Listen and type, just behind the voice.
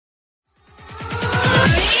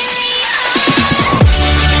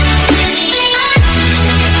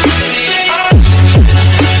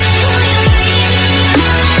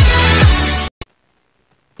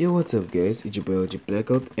What's up guys, it's your boy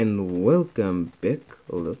Blackout and welcome back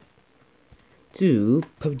to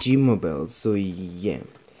PUBG Mobile. So yeah,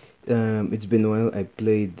 it's been a while I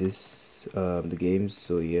played this the game,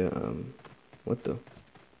 so yeah, what the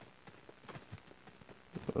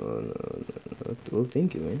no, well,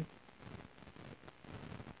 thank you man.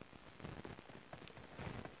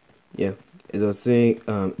 Yeah, as I was saying,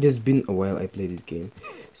 it's been a while I played this game,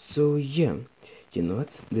 so yeah, you know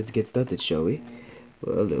what, let's get started, shall we?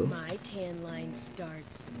 Well, hello. My tan line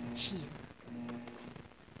starts here.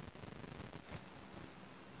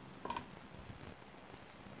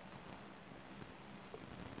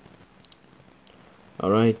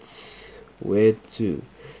 Alright, where to?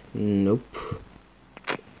 Nope.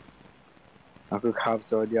 Aku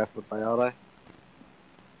kapsa dia supaya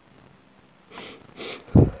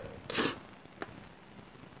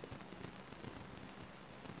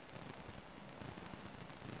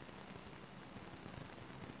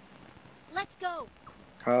Let's go.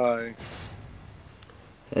 Hi.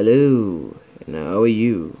 Hello, and how are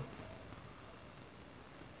you?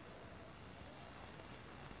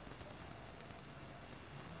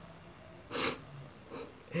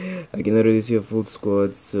 I can already see a full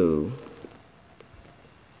squad, so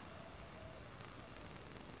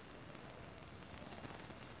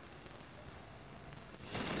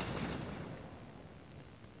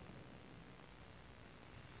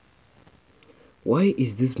why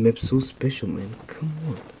is this map so special, man? Come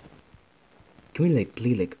on. Can we like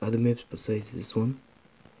play like other maps besides this one?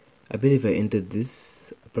 I bet if I entered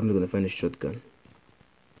this, I'm probably gonna find a shotgun.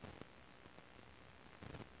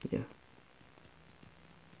 Yeah.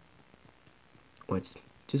 Watch.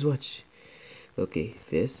 Just watch. Okay,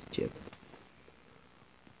 first check.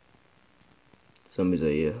 Zombies are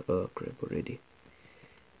here. Oh crap already.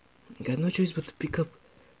 Got no choice but to pick up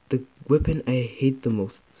the weapon I hate the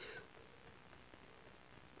most.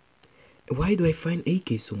 Why do I find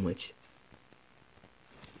AK so much?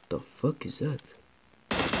 The fuck is that?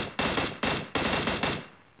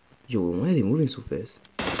 Yo, why are they moving so fast?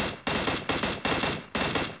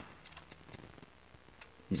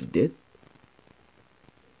 Is it dead?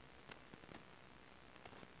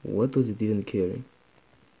 What was it even carrying?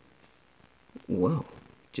 Wow,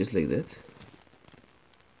 just like that.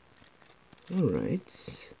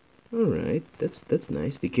 Alright. Alright, that's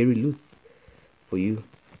nice. They carry loot for you.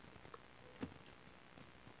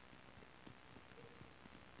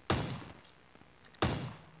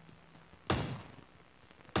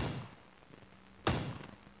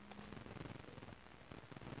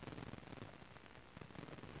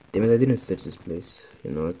 Damn it, I didn't search this place.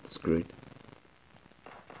 You know what? It's great.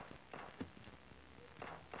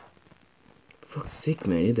 Fuck's sake,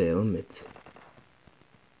 man, I need a helmet.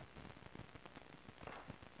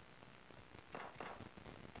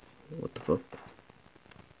 What the fuck?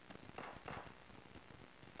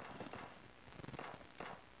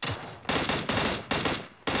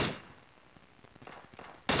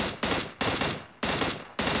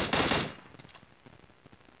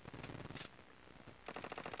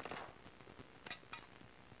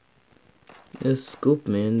 A scope,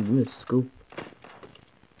 man. Give me a scope.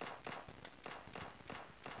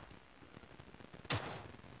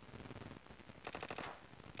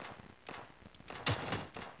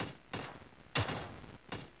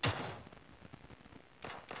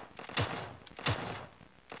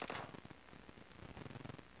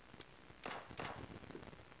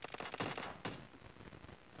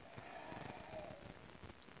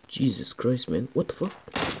 Jesus Christ, man. What the fuck?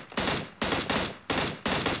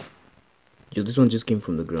 Yo, this one just came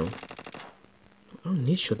from the ground. I don't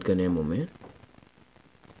need shotgun ammo, man.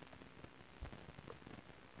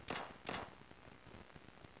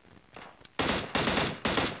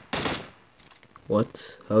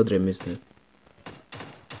 What? How did I miss that?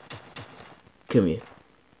 Come here.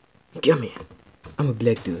 Come here. I'm a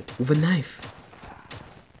black dude with a knife.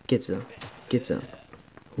 Get some. Get some.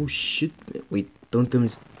 Oh shit. Wait, don't tell me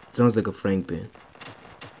it sounds like a frying pan.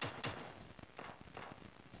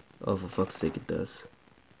 Oh, for fuck's sake, it does.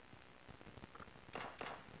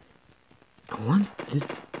 I want this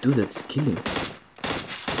dude that's killing.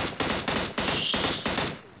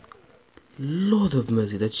 Lord of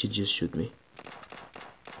mercy, that shit just shoot me.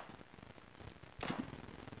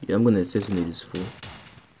 Yeah, I'm gonna assassinate this fool.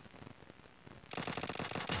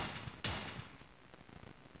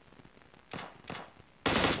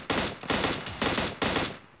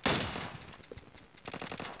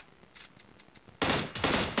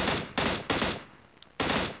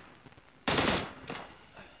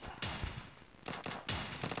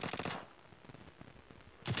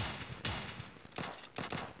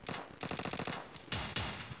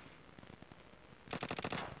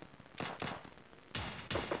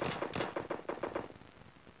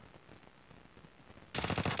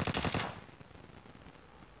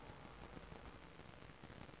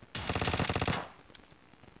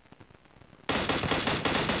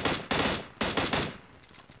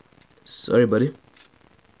 Sorry, buddy.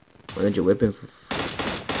 Why don't your weapon?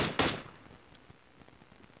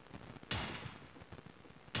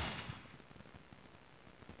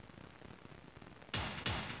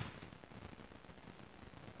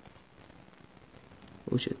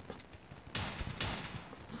 Oh shit.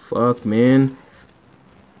 Fuck, man.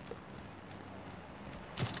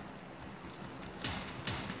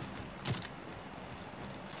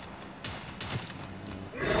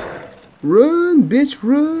 Run, bitch,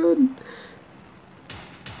 run.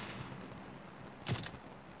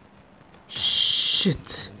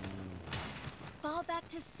 Shit. Fall back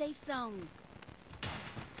to safe zone.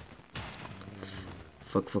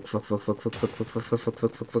 Fuck.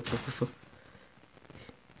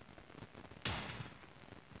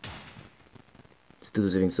 This dude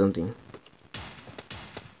is having something.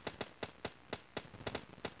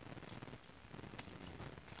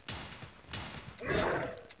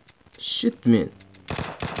 Shit, man.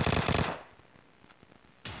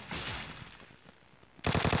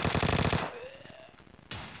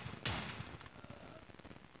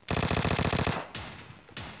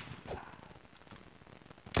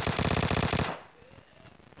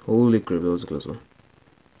 Holy crap, that was a close one.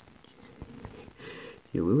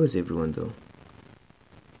 Yeah, where was everyone though?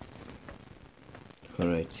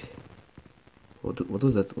 Alright. What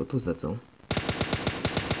was that? What was that song?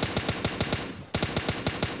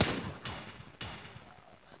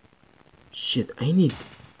 Shit, I need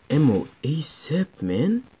ammo ASAP,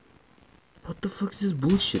 man. What the fuck is this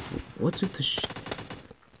bullshit? What's with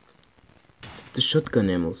the shotgun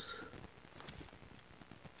ammos?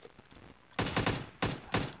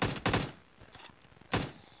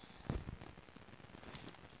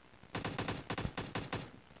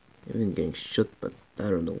 I've been getting shot, but I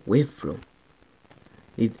don't know where from.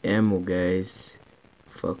 Need ammo, guys.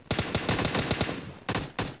 Fuck.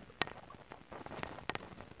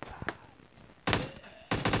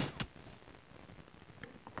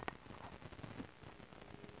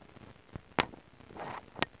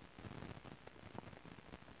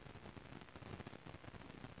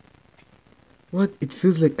 What? It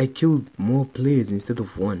feels like I killed more players instead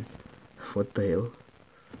of one. What the hell?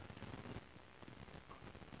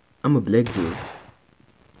 I'm a black dude.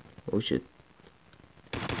 Oh shit.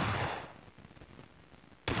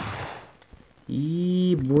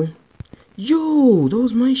 Yee boy. Yo, that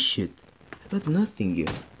was my shit. I got nothing here.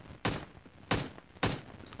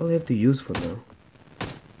 That's all I have to use for now.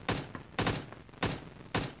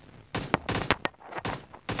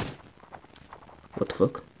 What the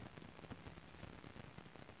fuck?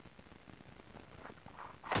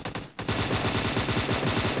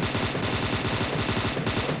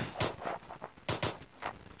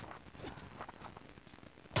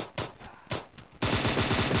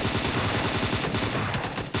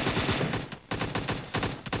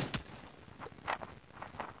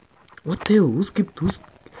 What the hell?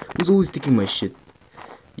 Who's always taking my shit?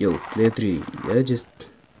 Yo, player 3, yeah, just...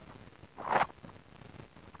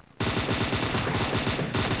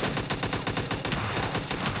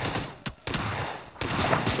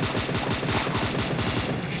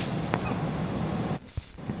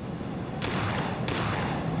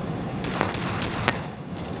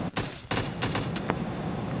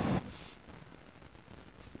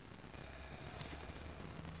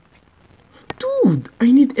 Dude,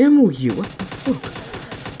 I need ammo here. What the fuck?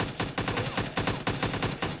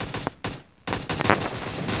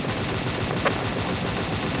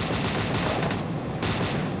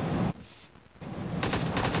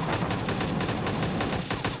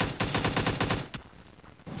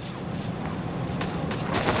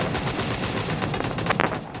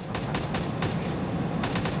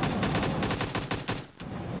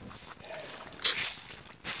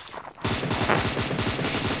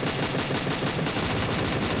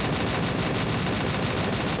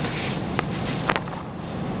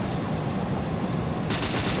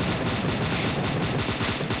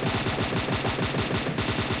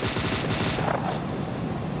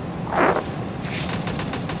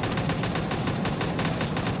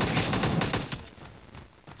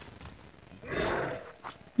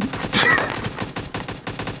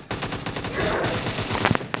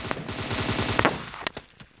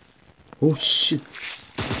 Oh shit.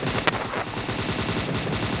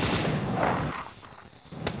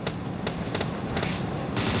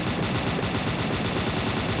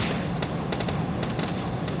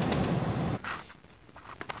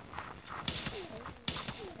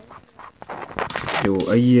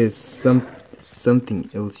 Yo, I hear something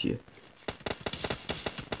else here.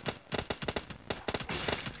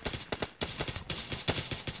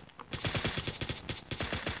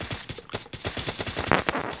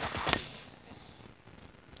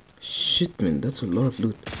 Shit, man, that's a lot of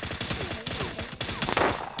loot.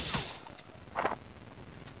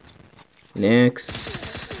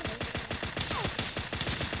 Next.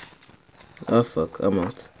 Oh fuck, I'm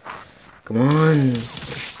out. Come on.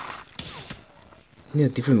 Need a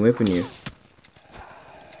different weapon here.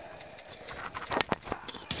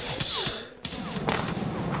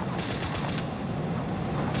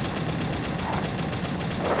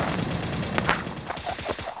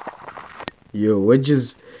 Yo, what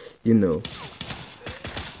just, you know.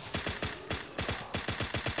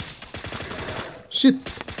 Shit.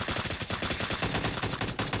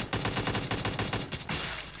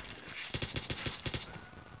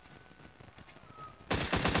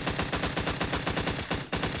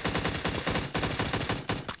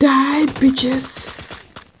 Die, bitches.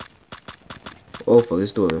 Oh, fuck,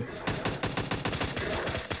 this door.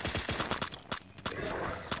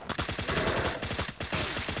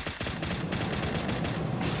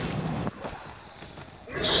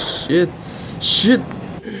 Shit. Shit.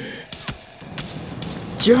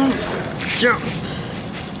 Jump. Jump.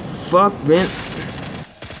 Fuck, man.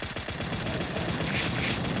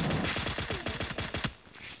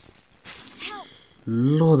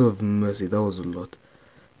 Lord of mercy, that was a lot.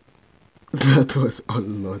 That was a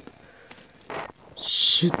lot.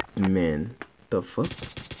 Shit, man. The fuck?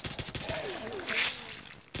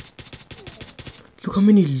 Look how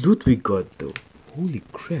many loot we got, though. Holy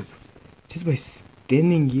crap. Just by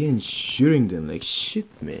standing here and shooting them like shit,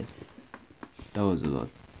 man. That was a lot.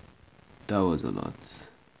 That was a lot.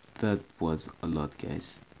 That was a lot,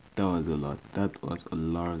 guys. That was a lot. That was a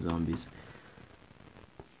lot of zombies.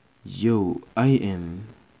 Yo, I am...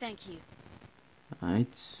 Thank you.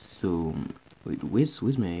 Alright, so... Wait, where's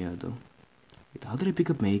my AR, though? Wait, how did I pick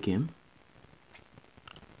up my AKM?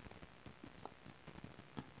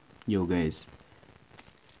 Yo, guys.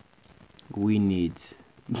 We need...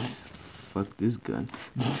 Fuck this gun.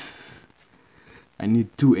 I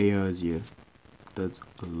need 2 ARs here. That's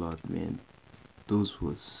a lot, man. Those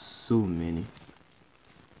were so many.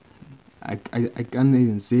 I can't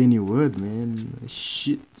even say any word, man.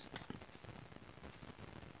 Shit.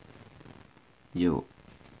 Yo,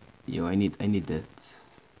 I need that.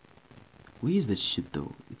 Where is the shit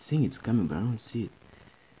though? It's saying it's coming, but I don't see it.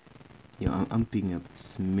 Yo, I'm picking up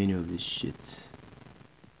as many of this shit.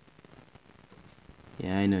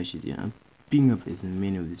 Yeah, I know shit. Yeah, I'm picking up as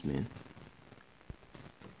many of this, man.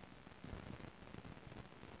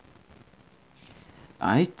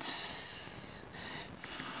 Alright.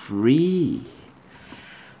 Free.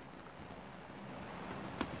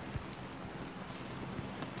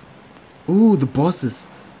 Ooh, the bosses.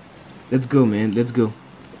 Let's go, man. Let's go.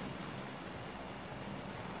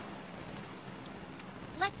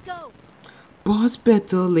 Let's go. Boss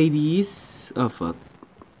battle, ladies. Oh, fuck.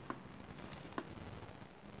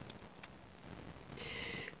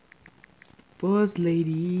 Boss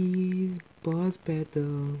ladies. Boss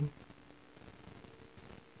battle.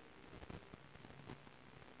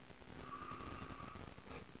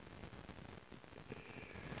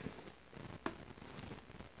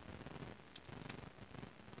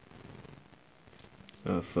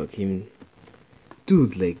 Oh, fuck him.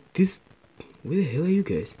 Dude, like, this... Where the hell are you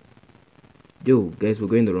guys? Yo, guys, we're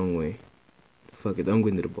going the wrong way. Fuck it, I'm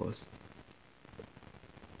going to the boss.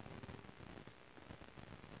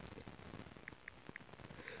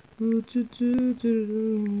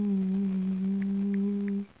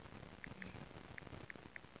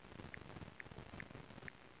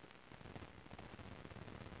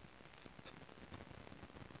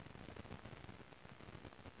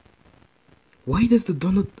 Why does the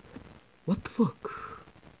donut... What the fuck?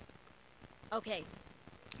 Okay.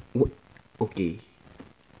 What? Okay.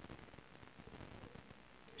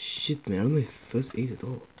 Shit, man, I don't know if first aid at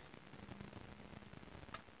all.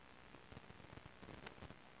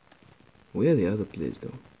 Where are the other players,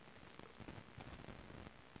 though?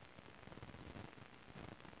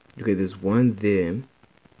 Okay, there's one there.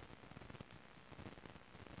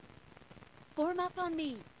 Form up on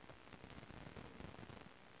me.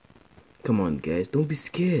 Come on, guys, don't be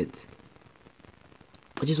scared.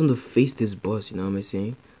 I just want to face this boss, you know what I'm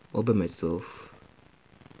saying? All by myself.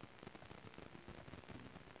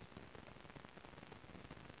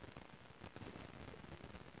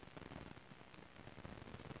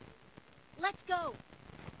 Let's go.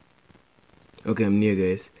 Okay, I'm near,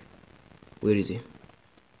 guys. Where is he?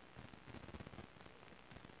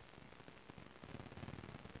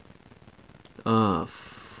 Ah,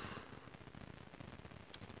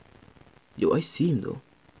 yo, I see him though.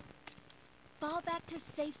 Fall back to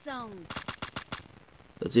safe zone.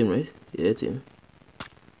 That's him, right? Yeah, that's him.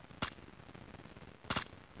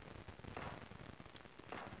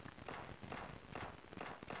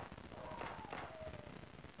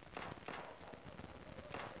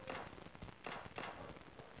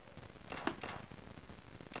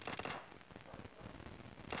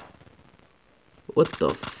 What the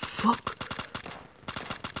fuck?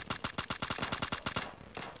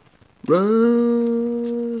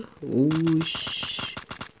 Run!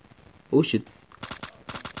 Oh shit.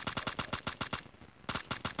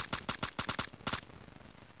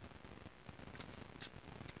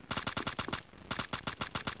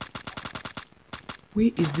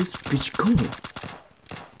 Where is this bitch going?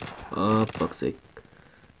 Oh, fuck's sake.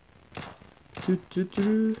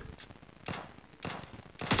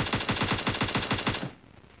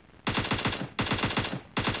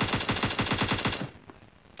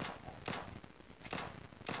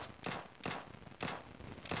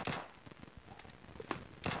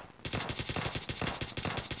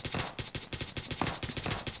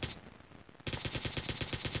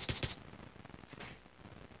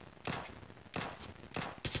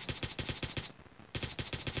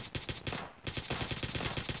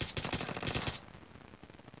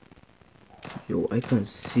 Yo, I can't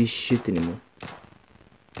see shit anymore.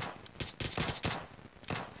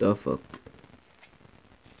 The fuck?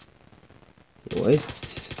 Why is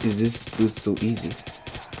this dude so easy?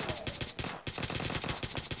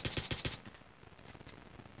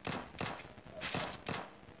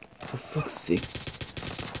 For fuck's sake.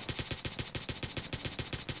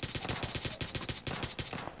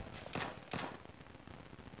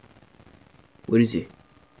 Where is he?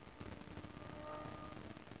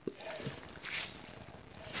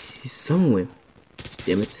 He's somewhere.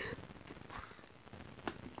 Damn it.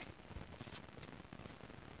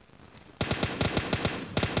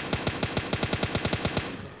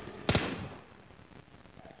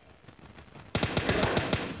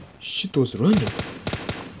 Shit was running.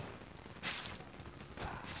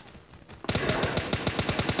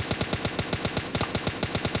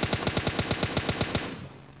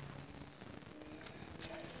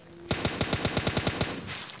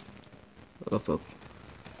 Oh fuck.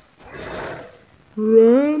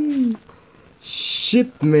 Run!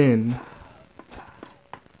 Shit, man.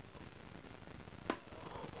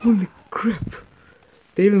 Holy crap.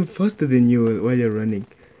 They're even faster than you while you're running.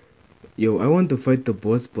 Yo, I want to fight the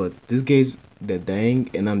boss, but these guys, they're dying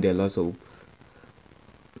and I'm their last hope.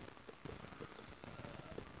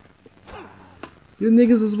 You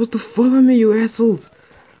niggas are supposed to follow me, you assholes.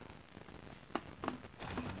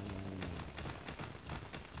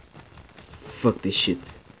 Fuck this shit.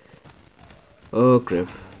 Oh crap.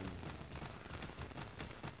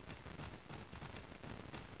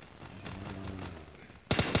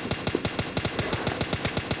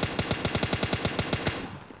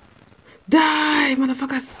 Die,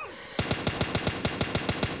 motherfuckers!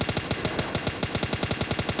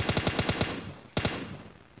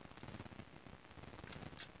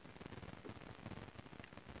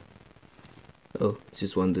 Oh, it's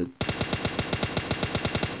just one dude.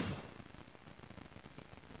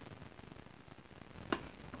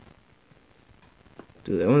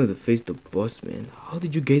 Dude, I wanted to face the boss, man. How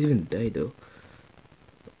did you guys even die, though?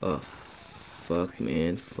 Oh, fuck,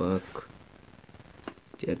 man. Fuck.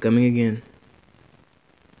 They're coming again.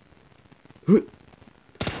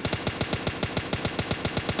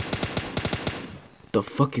 The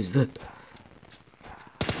fuck is that?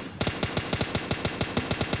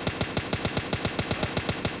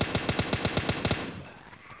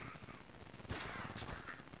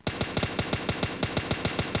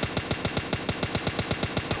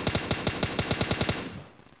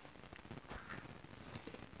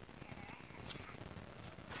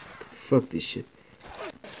 Fuck this shit.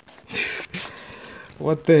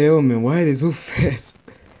 What the hell, man? Why are they so fast?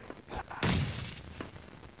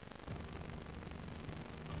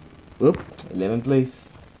 Well, 11th place.